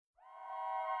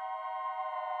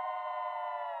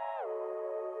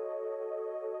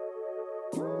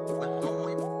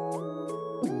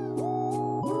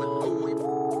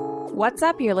What's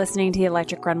up? You're listening to the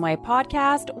Electric Runway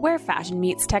podcast, where fashion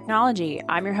meets technology.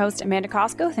 I'm your host, Amanda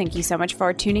Costco. Thank you so much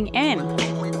for tuning in.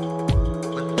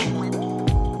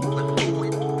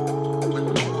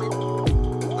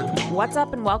 What's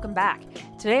up and welcome back.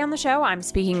 Today on the show, I'm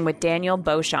speaking with Daniel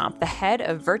Beauchamp, the head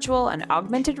of virtual and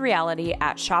augmented reality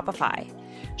at Shopify.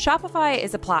 Shopify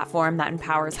is a platform that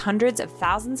empowers hundreds of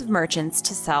thousands of merchants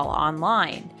to sell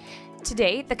online. To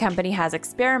date, the company has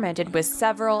experimented with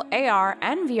several AR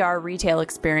and VR retail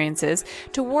experiences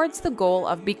towards the goal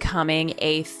of becoming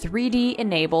a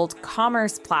 3D-enabled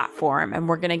commerce platform, and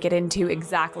we're going to get into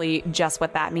exactly just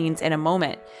what that means in a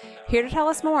moment. Here to tell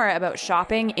us more about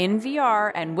shopping in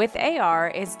VR and with AR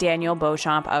is Daniel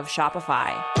Beauchamp of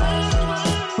Shopify.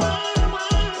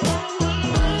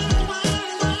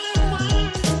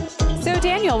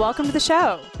 Daniel, welcome to the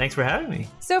show. Thanks for having me.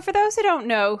 So for those who don't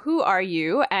know, who are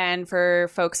you? And for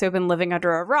folks who have been living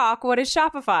under a rock, what is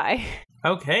Shopify?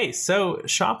 Okay, so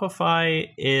Shopify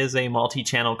is a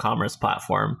multi-channel commerce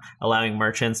platform allowing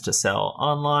merchants to sell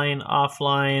online,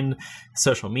 offline,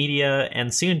 social media,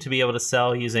 and soon to be able to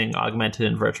sell using augmented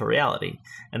and virtual reality.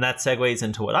 And that segues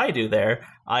into what I do there.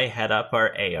 I head up our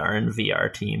AR and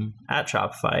VR team at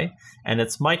Shopify, and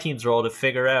it's my team's role to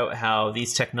figure out how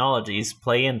these technologies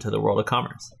play into the world of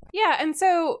commerce. Yeah, and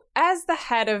so as the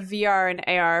head of VR and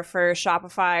AR for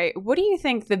Shopify, what do you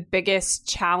think the biggest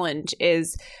challenge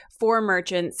is for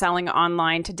merchants selling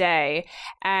online today?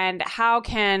 And how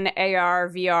can AR,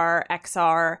 VR,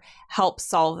 XR help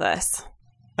solve this?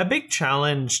 A big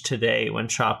challenge today when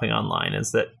shopping online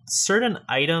is that certain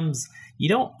items, you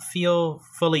don't feel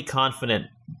fully confident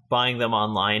buying them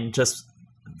online just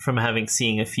from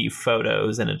seeing a few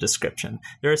photos and a description.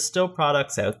 There are still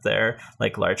products out there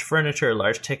like large furniture,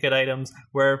 large ticket items,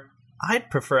 where I'd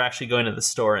prefer actually going to the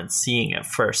store and seeing it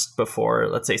first before,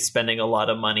 let's say, spending a lot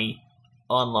of money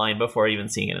online before even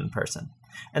seeing it in person.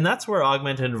 And that's where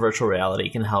augmented and virtual reality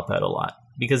can help out a lot,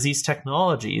 because these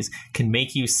technologies can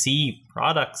make you see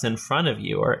products in front of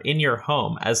you or in your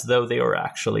home as though they were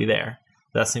actually there,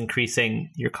 thus increasing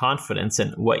your confidence in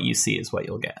what you see is what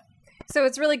you'll get. So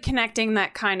it's really connecting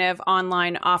that kind of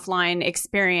online, offline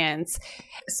experience.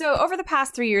 So over the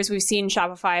past 3 years, we've seen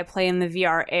Shopify play in the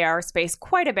VR, AR space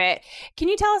quite a bit. Can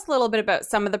you tell us a little bit about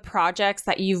some of the projects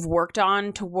that you've worked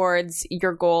on towards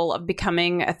your goal of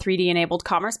becoming a 3D-enabled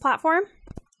commerce platform?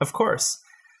 Of course.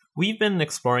 We've been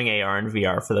exploring AR and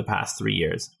VR for the past 3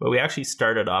 years, but we actually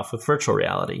started off with virtual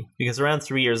reality because around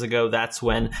 3 years ago, that's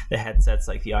when the headsets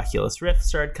like the Oculus Rift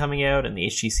started coming out and the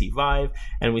HTC Vive.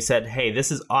 And we said, hey,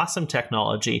 this is awesome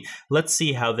technology. Let's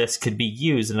see how this could be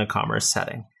used in a commerce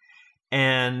setting.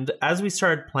 And as we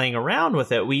started playing around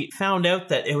with it, we found out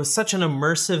that it was such an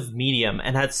immersive medium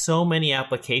and had so many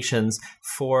applications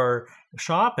for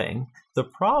shopping. The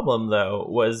problem, though,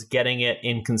 was getting it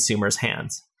in consumers'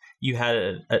 hands. You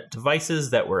had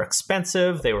devices that were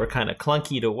expensive. They were kind of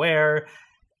clunky to wear.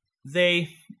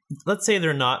 Let's say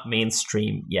they're not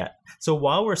mainstream yet. So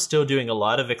while we're still doing a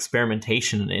lot of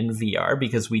experimentation in VR,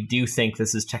 because we do think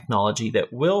this is technology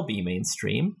that will be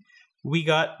mainstream, we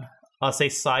got, I'll say,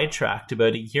 sidetracked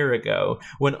about a year ago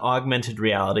when augmented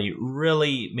reality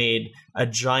really made a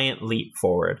giant leap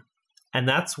forward. And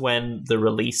that's when the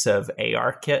release of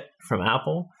ARKit from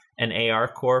Apple and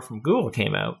ARCore from Google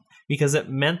came out, because it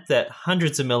meant that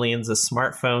hundreds of millions of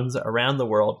smartphones around the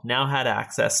world now had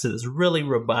access to this really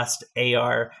robust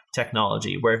AR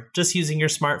technology, where just using your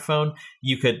smartphone,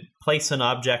 you could place an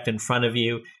object in front of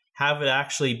you, have it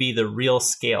actually be the real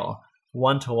scale,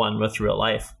 one-to-one with real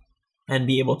life, and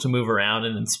be able to move around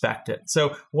and inspect it.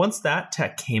 So once that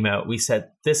tech came out, we said,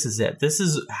 this is it. This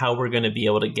is how we're going to be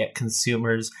able to get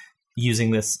consumers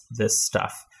using this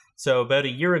stuff. So about a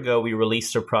year ago, we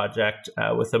released a project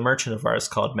with a merchant of ours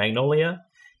called Magnolia.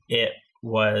 It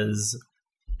was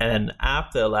an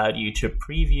app that allowed you to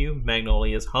preview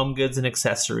Magnolia's home goods and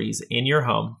accessories in your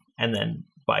home and then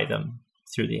buy them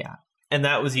through the app. And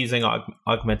that was using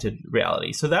augmented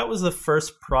reality. So that was the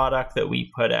first product that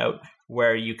we put out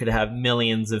where you could have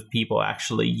millions of people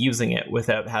actually using it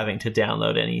without having to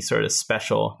download any sort of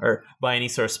special or buy any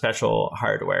sort of special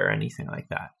hardware or anything like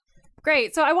that.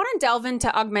 Great. So I want to delve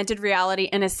into augmented reality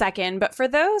in a second, but for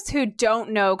those who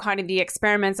don't know kind of the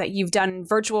experiments that you've done in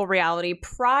virtual reality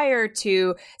prior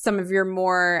to some of your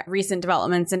more recent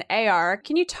developments in AR,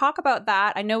 can you talk about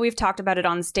that? I know we've talked about it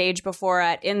on stage before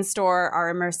at InStore,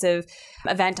 our immersive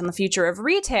event on the future of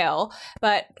retail,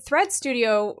 but Thread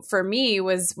Studio for me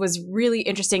was really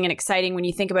interesting and exciting when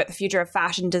you think about the future of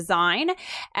fashion design.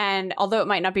 And although it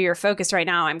might not be your focus right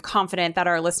now, I'm confident that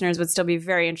our listeners would still be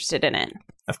very interested in it.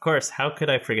 Of course, how could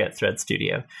I forget Thread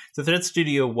Studio? So Thread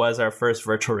Studio was our first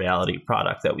virtual reality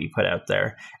product that we put out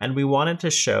there, and we wanted to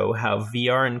show how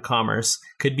VR and commerce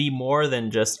could be more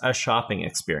than just a shopping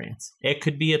experience. It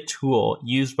could be a tool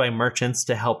used by merchants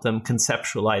to help them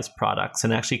conceptualize products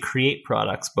and actually create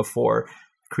products before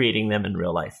creating them in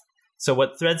real life. So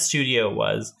what Thread Studio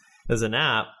was an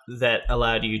app that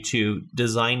allowed you to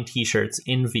design t-shirts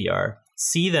in VR,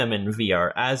 see them in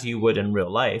VR as you would in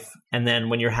real life, and then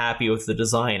when you're happy with the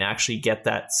design, actually get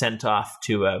that sent off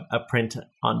to a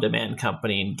print-on-demand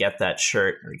company and get that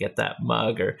shirt or get that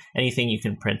mug or anything you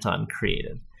can print on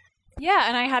created. Yeah,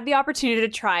 and I had the opportunity to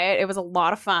try it. It was a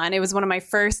lot of fun. It was one of my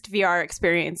first VR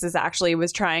experiences, actually,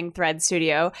 was trying Thread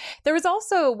Studio. There was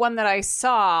also one that I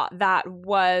saw that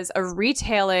was a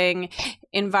retailing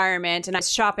environment, and I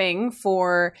was shopping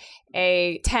for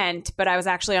a tent, but I was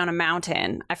actually on a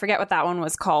mountain. I forget what that one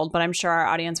was called, but I'm sure our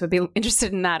audience would be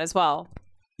interested in that as well.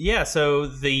 Yeah, so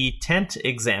the tent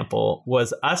example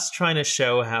was us trying to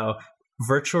show how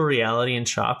virtual reality and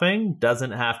shopping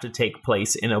doesn't have to take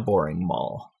place in a boring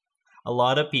mall. A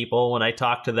lot of people, when I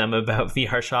talk to them about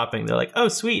VR shopping, they're like, oh,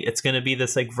 sweet, it's going to be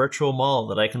this like virtual mall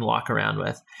that I can walk around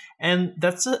with. And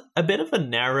that's a bit of a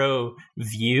narrow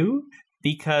view,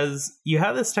 because you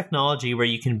have this technology where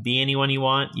you can be anyone you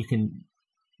want, you can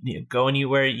go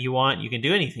anywhere you want, you can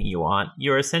do anything you want.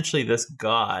 You're essentially this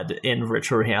god in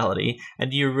virtual reality,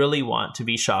 and do you really want to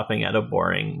be shopping at a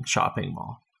boring shopping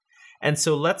mall? And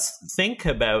so let's think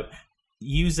about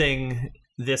using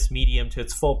this medium to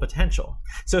its full potential.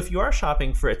 So if you are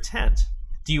shopping for a tent,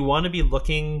 do you want to be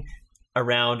looking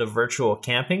around a virtual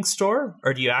camping store,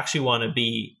 or do you actually want to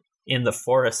be in the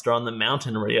forest or on the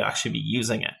mountain where you actually be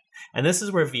using it? And this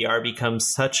is where VR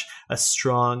becomes such a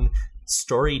strong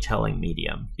storytelling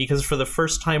medium, because for the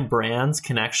first time, brands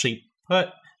can actually put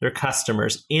their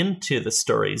customers into the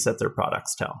stories that their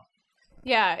products tell.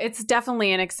 Yeah, it's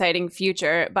definitely an exciting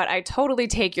future, but I totally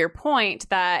take your point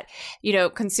that,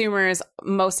 consumers,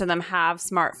 most of them have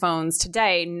smartphones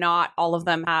today. Not all of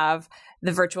them have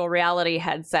the virtual reality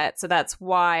headset. So that's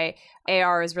why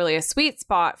AR is really a sweet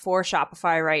spot for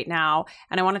Shopify right now.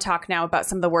 And I want to talk now about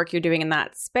some of the work you're doing in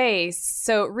that space.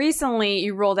 So recently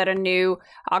you rolled out a new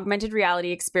augmented reality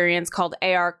experience called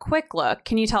AR Quick Look.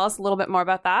 Can you tell us a little bit more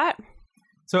about that?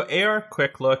 So AR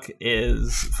Quick Look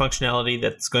is functionality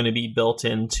that's going to be built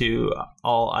into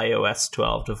all iOS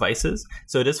 12 devices.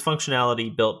 So it is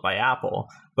functionality built by Apple,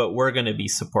 but we're going to be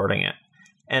supporting it.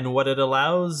 And what it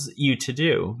allows you to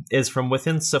do is from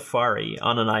within Safari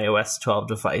on an iOS 12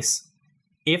 device,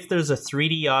 if there's a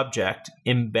 3D object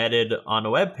embedded on a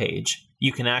web page,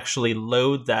 you can actually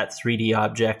load that 3D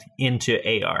object into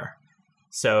AR.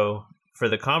 So for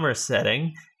the commerce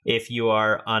setting, if you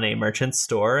are on a merchant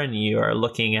store and you are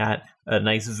looking at a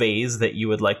nice vase that you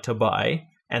would like to buy,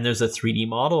 and there's a 3D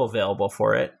model available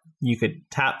for it, you could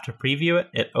tap to preview it.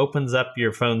 It opens up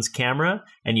your phone's camera,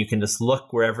 and you can just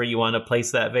look wherever you want to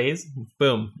place that vase.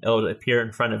 Boom, it'll appear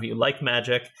in front of you like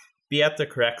magic, be at the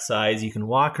correct size. You can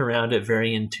walk around it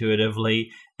very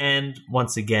intuitively, and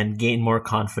once again, gain more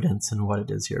confidence in what it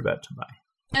is you're about to buy.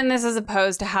 And this is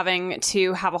opposed to having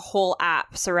to have a whole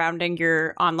app surrounding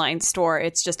your online store.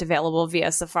 It's just available via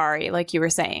Safari, like you were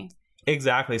saying.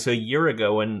 Exactly. So a year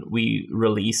ago when we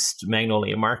released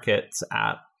Magnolia Market's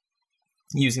app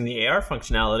using the AR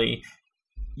functionality,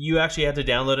 you actually had to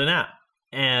download an app.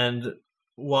 And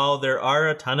while there are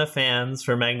a ton of fans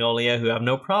for Magnolia who have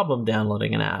no problem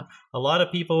downloading an app, a lot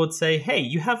of people would say, hey,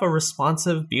 you have a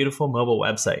responsive, beautiful mobile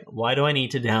website. Why do I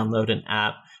need to download an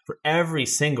app for every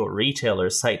single retailer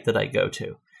site that I go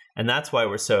to? And that's why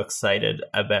we're so excited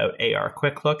about AR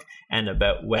Quick Look and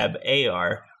about Web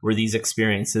AR, where these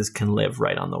experiences can live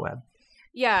right on the web.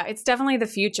 Yeah, it's definitely the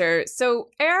future. So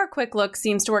AR Quick Look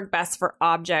seems to work best for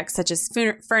objects such as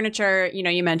furniture.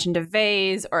 You mentioned a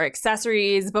vase or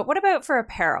accessories, but what about for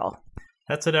apparel?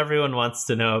 That's what everyone wants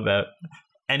to know about.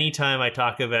 Anytime I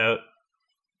talk about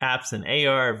apps in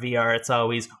AR or VR, it's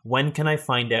always, when can I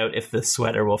find out if this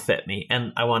sweater will fit me?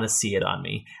 And I want to see it on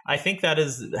me. I think that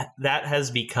has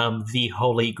become the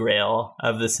holy grail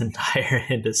of this entire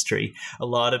industry. A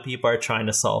lot of people are trying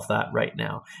to solve that right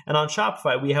now. And on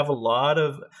Shopify, we have a lot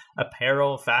of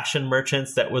apparel, fashion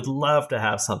merchants that would love to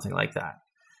have something like that.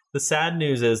 The sad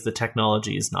news is the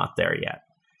technology is not there yet.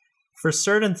 For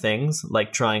certain things,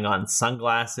 like trying on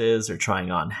sunglasses or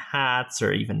trying on hats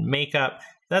or even makeup,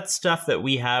 that's stuff that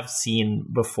we have seen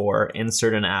before in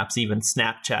certain apps. Even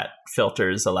Snapchat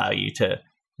filters allow you to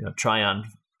try on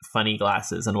funny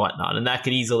glasses and whatnot. And that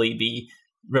could easily be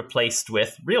replaced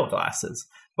with real glasses.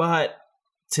 But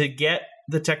to get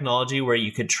the technology where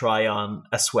you could try on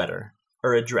a sweater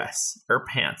or a dress or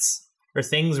pants or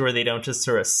things where they don't just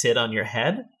sort of sit on your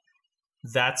head,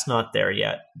 that's not there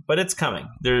yet, but it's coming.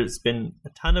 There's been a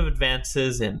ton of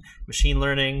advances in machine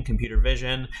learning, computer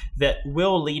vision that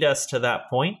will lead us to that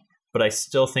point, but I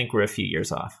still think we're a few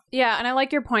years off. Yeah, and I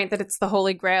like your point that it's the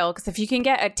holy grail, because if you can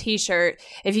get a t-shirt,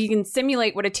 if you can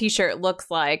simulate what a t-shirt looks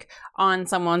like on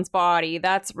someone's body,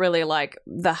 that's really like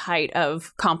the height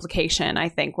of complication, I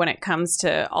think, when it comes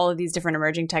to all of these different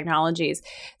emerging technologies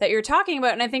that you're talking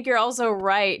about. And I think you're also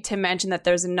right to mention that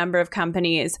there's a number of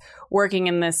companies working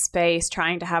in this space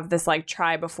trying to have this like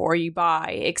try before you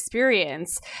buy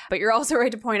experience. But you're also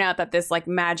right to point out that this like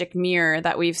magic mirror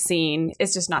that we've seen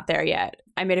is just not there yet.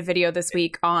 I made a video this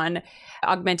week on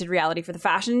augmented reality for the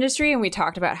fashion industry, and we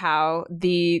talked about how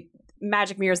the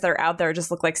magic mirrors that are out there just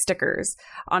look like stickers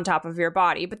on top of your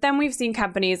body. But then we've seen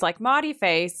companies like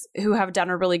ModiFace who have done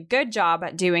a really good job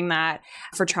at doing that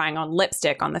for trying on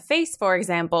lipstick on the face, for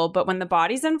example. But when the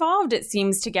body's involved, it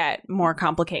seems to get more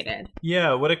complicated.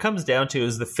 Yeah, what it comes down to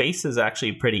is the face is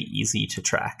actually pretty easy to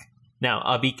track. Now,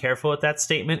 I'll be careful with that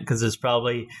statement because there's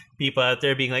probably people out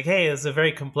there being like, hey, it's a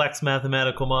very complex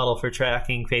mathematical model for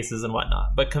tracking faces and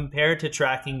whatnot. But compared to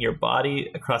tracking your body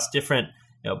across different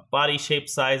body shape,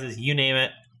 sizes, you name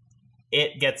it,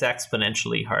 it gets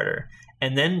exponentially harder.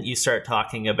 And then you start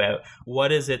talking about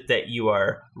what is it that you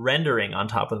are rendering on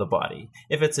top of the body.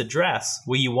 If it's a dress,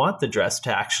 well, you want the dress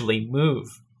to actually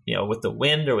move, with the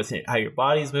wind or with how your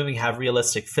body's moving, have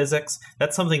realistic physics.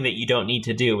 That's something that you don't need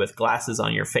to do with glasses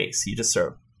on your face. You just sort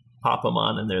of pop them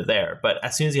on and they're there. But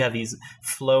as soon as you have these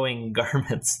flowing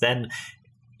garments, then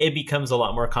it becomes a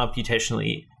lot more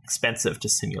computationally expensive to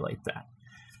simulate that.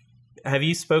 Have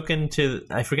you spoken to,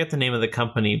 I forget the name of the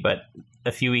company, but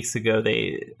a few weeks ago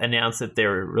they announced that they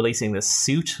were releasing this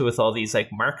suit with all these like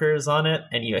markers on it,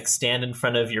 and you stand in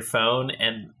front of your phone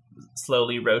and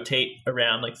slowly rotate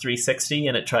around like 360,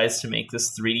 and it tries to make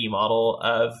this 3D model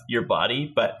of your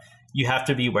body, but you have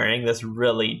to be wearing this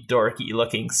really dorky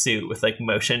looking suit with like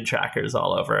motion trackers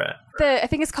all over it. I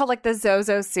think it's called like the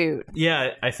Zozo suit.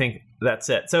 Yeah, I think that's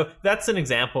it. So that's an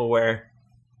example where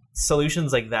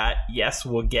solutions like that, yes,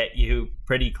 will get you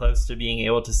pretty close to being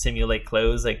able to simulate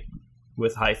clothes like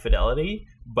with high fidelity.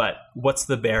 But what's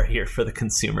the barrier for the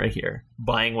consumer here?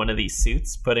 Buying one of these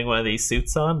suits, putting one of these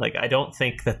suits on? Like, I don't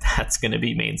think that that's going to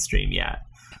be mainstream yet.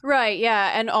 Right,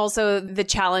 yeah. And also the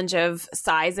challenge of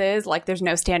sizes. Like, there's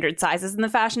no standard sizes in the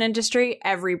fashion industry.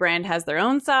 Every brand has their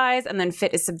own size, and then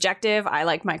fit is subjective. I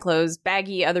like my clothes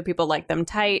baggy. Other people like them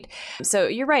tight. So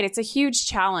you're right. It's a huge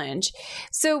challenge.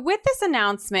 So with this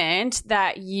announcement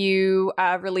that you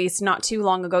released not too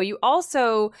long ago, you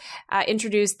also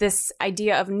introduced this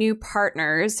idea of new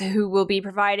partners who will be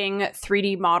providing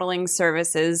 3D modeling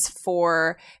services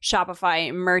for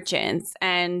Shopify merchants.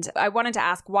 And I wanted to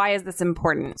ask, why is this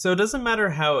important? So it doesn't matter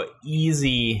how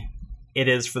easy it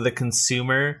is for the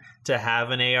consumer to have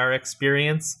an AR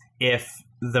experience if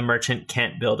the merchant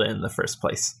can't build it in the first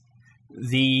place.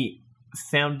 The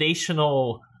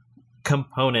foundational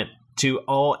component to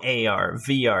all AR,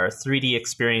 VR, 3D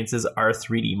experiences are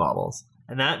 3D models.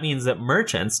 And that means that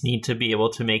merchants need to be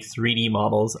able to make 3D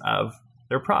models of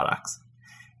their products.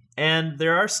 And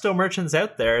there are still merchants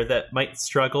out there that might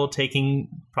struggle taking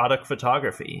product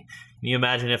photography. Can you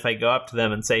imagine if I go up to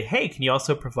them and say, hey, can you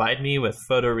also provide me with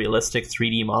photorealistic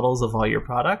 3D models of all your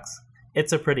products?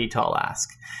 It's a pretty tall ask.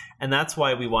 And that's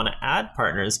why we want to add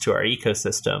partners to our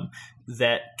ecosystem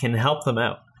that can help them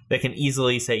out, that can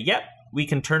easily say, yep, we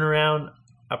can turn around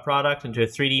a product into a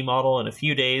 3D model in a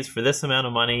few days for this amount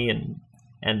of money,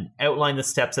 and outline the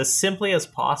steps as simply as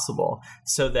possible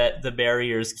so that the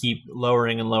barriers keep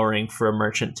lowering and lowering for a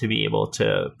merchant to be able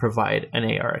to provide an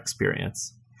AR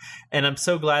experience. And I'm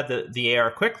so glad that the AR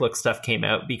Quick Look stuff came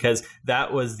out, because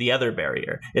that was the other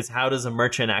barrier. It's how does a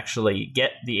merchant actually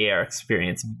get the AR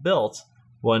experience built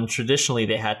when traditionally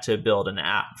they had to build an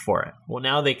app for it. Well,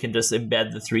 now they can just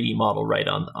embed the 3D model right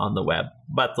on the web,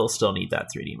 but they'll still need that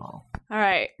 3D model. All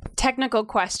right. Technical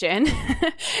question.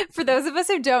 For those of us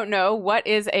who don't know, what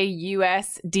is a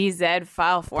USDZ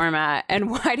file format, and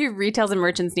why do retailers and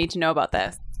merchants need to know about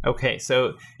this? Okay,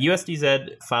 so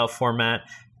USDZ file format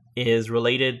is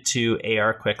related to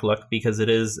AR Quick Look because it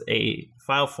is a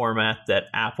file format that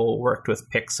Apple worked with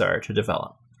Pixar to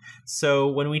develop. So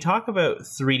when we talk about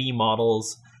 3D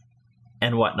models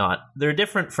and whatnot, they're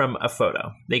different from a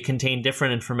photo. They contain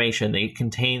different information. They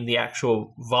contain the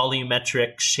actual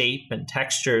volumetric shape and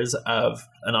textures of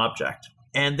an object.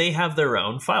 And they have their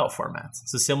own file formats.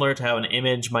 So similar to how an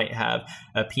image might have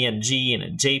a PNG and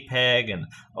a JPEG and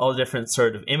all the different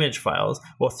sort of image files,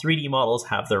 well, 3D models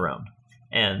have their own.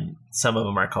 And some of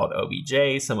them are called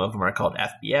OBJ, some of them are called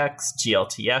FBX,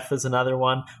 GLTF is another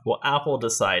one. Well, Apple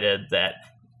decided that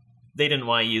they didn't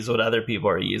want to use what other people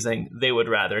are using. They would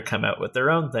rather come out with their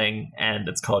own thing, and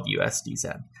it's called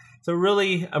USDZ. So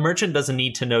really, a merchant doesn't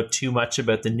need to know too much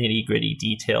about the nitty-gritty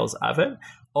details of it.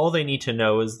 All they need to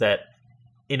know is that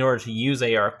in order to use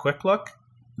AR Quick Look,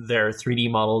 their 3D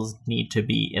models need to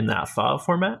be in that file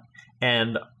format,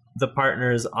 and the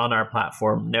partners on our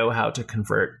platform know how to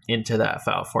convert into that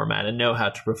file format and know how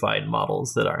to provide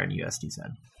models that are in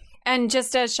USDZ. And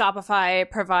just as Shopify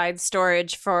provides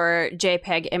storage for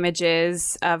JPEG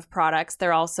images of products,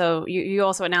 they're also you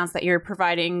also announced that you're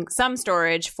providing some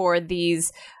storage for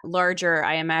these larger,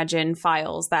 I imagine,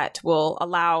 files that will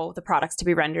allow the products to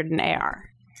be rendered in AR.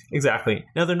 Exactly.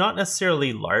 Now, they're not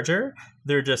necessarily larger.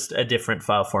 They're just a different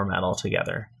file format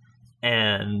altogether.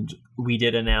 And we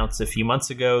did announce a few months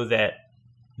ago that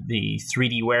the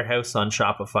 3D warehouse on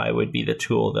Shopify would be the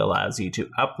tool that allows you to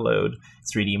upload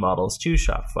 3D models to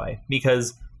Shopify.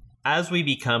 Because as we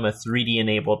become a 3D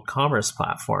enabled commerce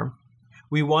platform,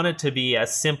 we want it to be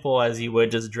as simple as you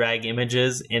would just drag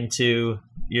images into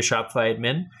your Shopify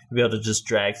admin, to be able to just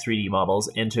drag 3D models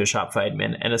into a Shopify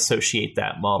admin and associate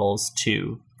that models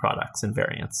to products and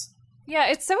variants. Yeah,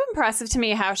 it's so impressive to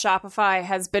me how Shopify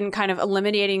has been kind of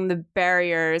eliminating the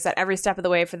barriers at every step of the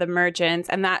way for the merchants.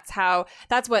 And that's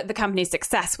what the company's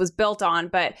success was built on.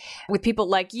 But with people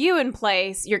like you in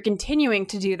place, you're continuing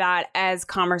to do that as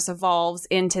commerce evolves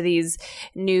into these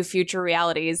new future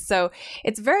realities. So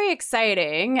it's very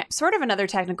exciting. Sort of another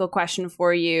technical question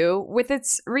for you. With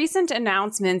its recent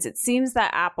announcements, it seems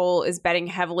that Apple is betting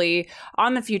heavily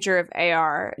on the future of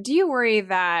AR. Do you worry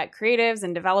that creatives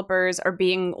and developers are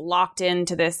being locked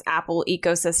into this Apple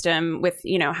ecosystem with,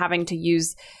 having to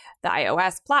use the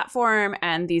iOS platform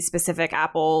and these specific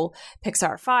Apple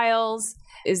Pixar files?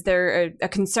 Is there a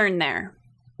concern there?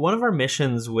 One of our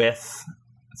missions with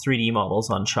 3D models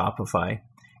on Shopify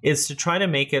is to try to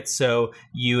make it so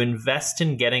you invest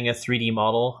in getting a 3D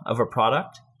model of a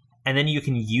product, and then you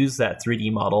can use that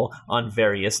 3D model on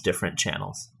various different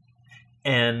channels.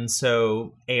 And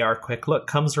so AR Quick Look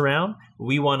comes around,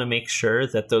 we want to make sure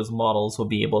that those models will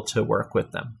be able to work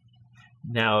with them.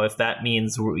 Now, if that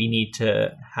means we need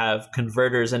to have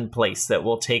converters in place that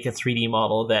will take a 3D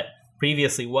model that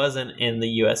previously wasn't in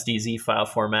the USDZ file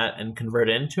format and convert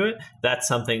it into it, that's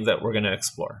something that we're going to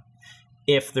explore.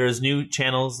 If there's new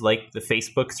channels like the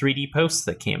Facebook 3D posts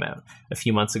that came out a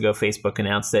few months ago, Facebook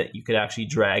announced that you could actually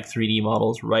drag 3D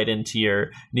models right into your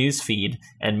news feed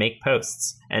and make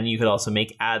posts. And you could also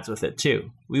make ads with it too.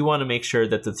 We want to make sure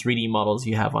that the 3D models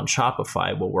you have on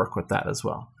Shopify will work with that as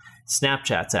well.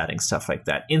 Snapchat's adding stuff like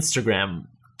that. Instagram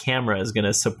camera is going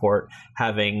to support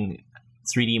having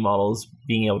 3D models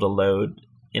being able to load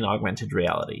in augmented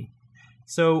reality.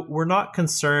 So we're not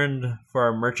concerned for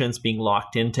our merchants being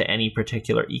locked into any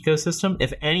particular ecosystem.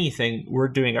 If anything, we're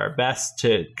doing our best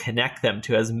to connect them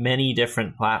to as many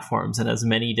different platforms and as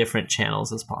many different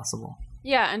channels as possible.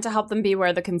 Yeah, and to help them be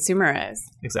where the consumer is.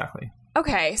 Exactly.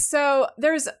 Okay, so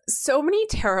there's so many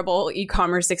terrible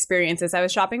e-commerce experiences. I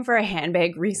was shopping for a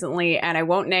handbag recently, and I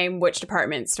won't name which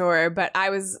department store, but I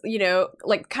was,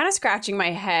 kind of scratching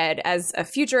my head as a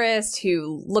futurist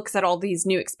who looks at all these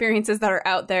new experiences that are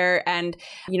out there, and,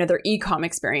 their e-com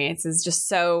experience is just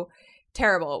so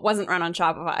terrible. It wasn't run on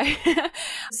Shopify.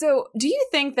 So do you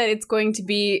think that it's going to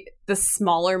be the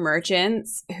smaller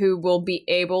merchants who will be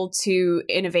able to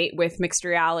innovate with mixed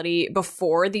reality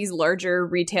before these larger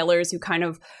retailers who kind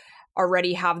of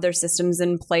already have their systems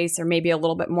in place or maybe a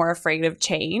little bit more afraid of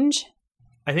change?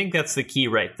 I think that's the key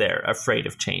right there, afraid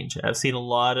of change. I've seen a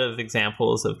lot of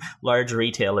examples of large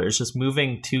retailers just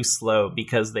moving too slow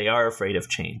because they are afraid of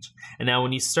change. And now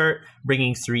when you start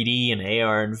bringing 3D and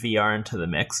AR and VR into the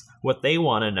mix, what they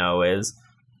want to know is,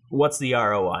 what's the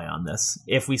ROI on this?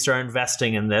 If we start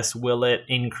investing in this, will it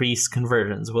increase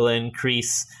conversions? Will it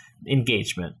increase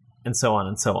engagement? And so on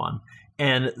and so on.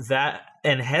 And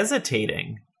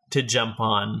hesitating to jump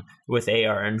on with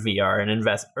AR and VR and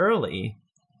invest early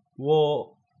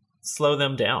will slow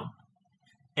them down.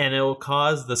 And it will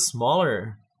cause the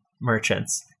smaller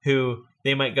merchants who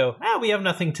they might go, we have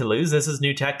nothing to lose. This is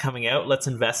new tech coming out. Let's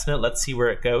invest in it. Let's see where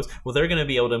it goes. Well, they're going to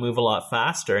be able to move a lot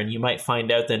faster. And you might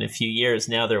find out that in a few years,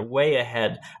 now they're way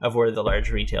ahead of where the large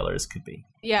retailers could be.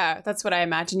 Yeah, that's what I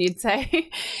imagine you'd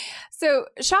say. So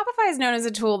Shopify is known as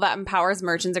a tool that empowers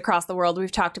merchants across the world.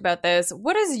 We've talked about this.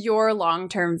 What is your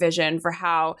long-term vision for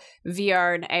how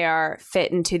VR and AR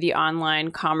fit into the online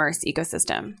commerce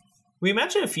ecosystem? We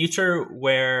imagine a future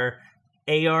where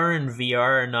AR and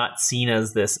VR are not seen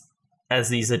as this as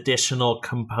these additional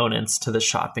components to the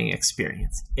shopping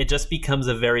experience. It just becomes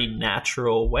a very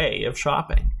natural way of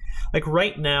shopping. Like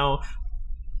right now,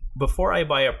 before I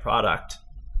buy a product,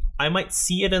 I might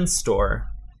see it in store,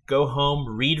 go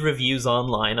home, read reviews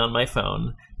online on my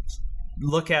phone,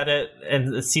 look at it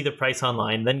and see the price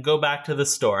online, then go back to the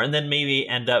store, and then maybe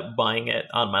end up buying it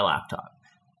on my laptop.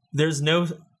 There's no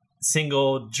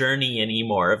single journey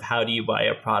anymore of how do you buy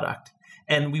a product.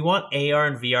 And we want AR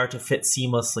and VR to fit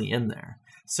seamlessly in there.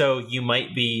 So you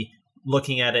might be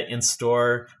looking at it in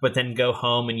store, but then go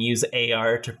home and use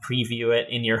AR to preview it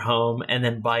in your home and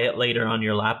then buy it later on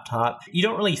your laptop. You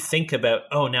don't really think about,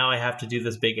 oh, now I have to do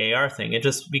this big AR thing. It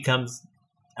just becomes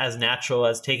as natural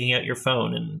as taking out your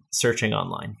phone and searching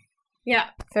online. Yeah,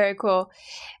 very cool.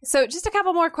 So just a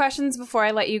couple more questions before I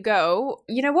let you go.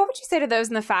 What would you say to those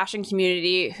in the fashion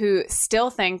community who still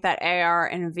think that AR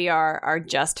and VR are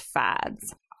just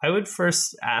fads? I would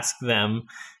first ask them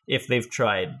if they've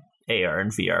tried AR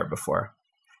and VR before.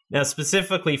 Now,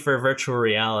 specifically for virtual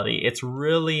reality, it's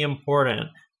really important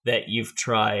that you've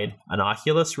tried an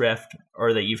Oculus Rift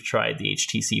or that you've tried the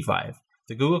HTC Vive.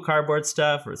 The Google Cardboard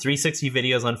stuff or 360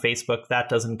 videos on Facebook, that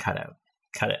doesn't cut it.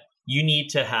 You need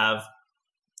to have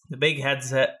the big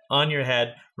headset on your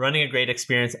head, running a great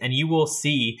experience, and you will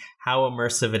see how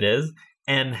immersive it is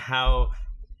and how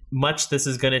much this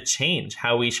is going to change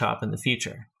how we shop in the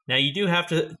future. Now, you do have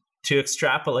to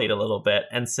extrapolate a little bit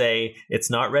and say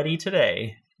it's not ready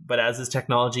today, but as this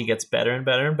technology gets better and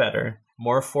better and better,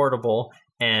 more affordable,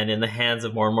 and in the hands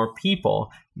of more and more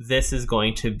people, this is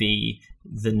going to be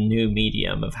the new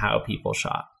medium of how people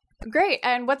shop. Great.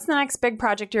 And what's the next big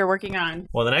project you're working on?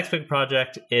 Well, the next big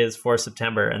project is for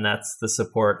September, and that's the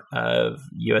support of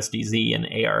USDZ and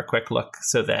AR Quick Look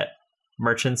so that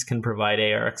merchants can provide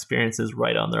AR experiences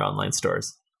right on their online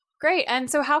stores. Great.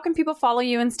 And so how can people follow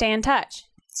you and stay in touch?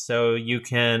 So you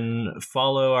can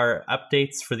follow our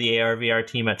updates for the AR VR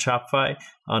team at Shopify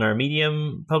on our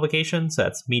Medium publication. So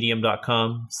that's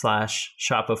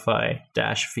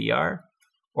medium.com/Shopify-VR.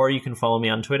 Or you can follow me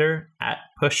on Twitter at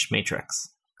PushMatrix.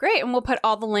 Great. And we'll put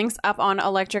all the links up on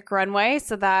Electric Runway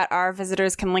so that our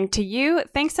visitors can link to you.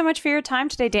 Thanks so much for your time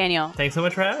today, Daniel. Thanks so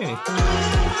much for having me.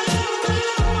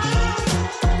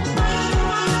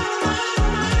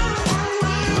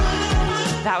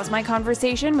 That was my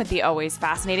conversation with the always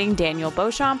fascinating Daniel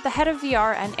Beauchamp, the head of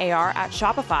VR and AR at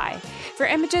Shopify. For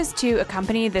images to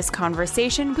accompany this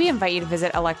conversation, we invite you to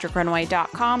visit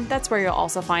electricrunway.com. That's where you'll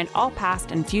also find all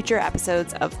past and future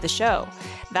episodes of the show.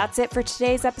 That's it for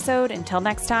today's episode. Until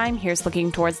next time, here's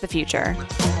looking towards the future.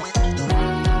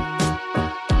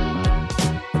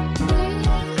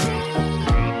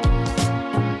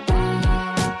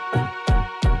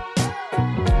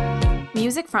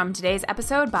 Music from today's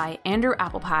episode by Andrew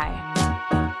Applepie.